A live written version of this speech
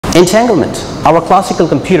Entanglement. Our classical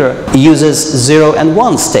computer uses 0 and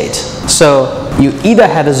 1 state. So you either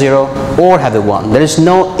have a 0 or have a 1. There is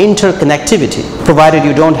no interconnectivity, provided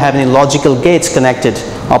you don't have any logical gates connected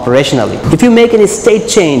operationally. If you make any state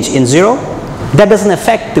change in 0, that doesn't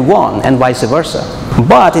affect the 1 and vice versa.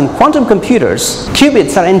 But in quantum computers,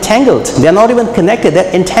 qubits are entangled. They are not even connected,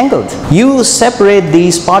 they're entangled. You separate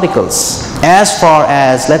these particles as far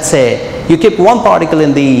as, let's say, you keep one particle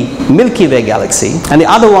in the Milky Way galaxy and the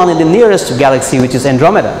other one in the nearest galaxy, which is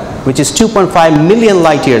Andromeda, which is 2.5 million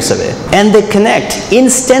light years away, and they connect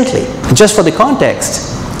instantly. Just for the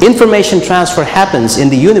context, information transfer happens in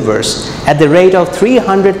the universe at the rate of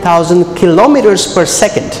 300,000 kilometers per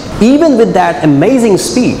second. Even with that amazing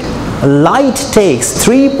speed, light takes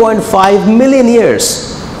 3.5 million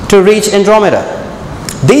years to reach Andromeda.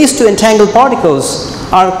 These two entangled particles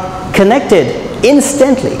are connected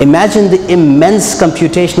instantly. Imagine the immense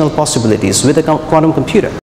computational possibilities with a quantum computer.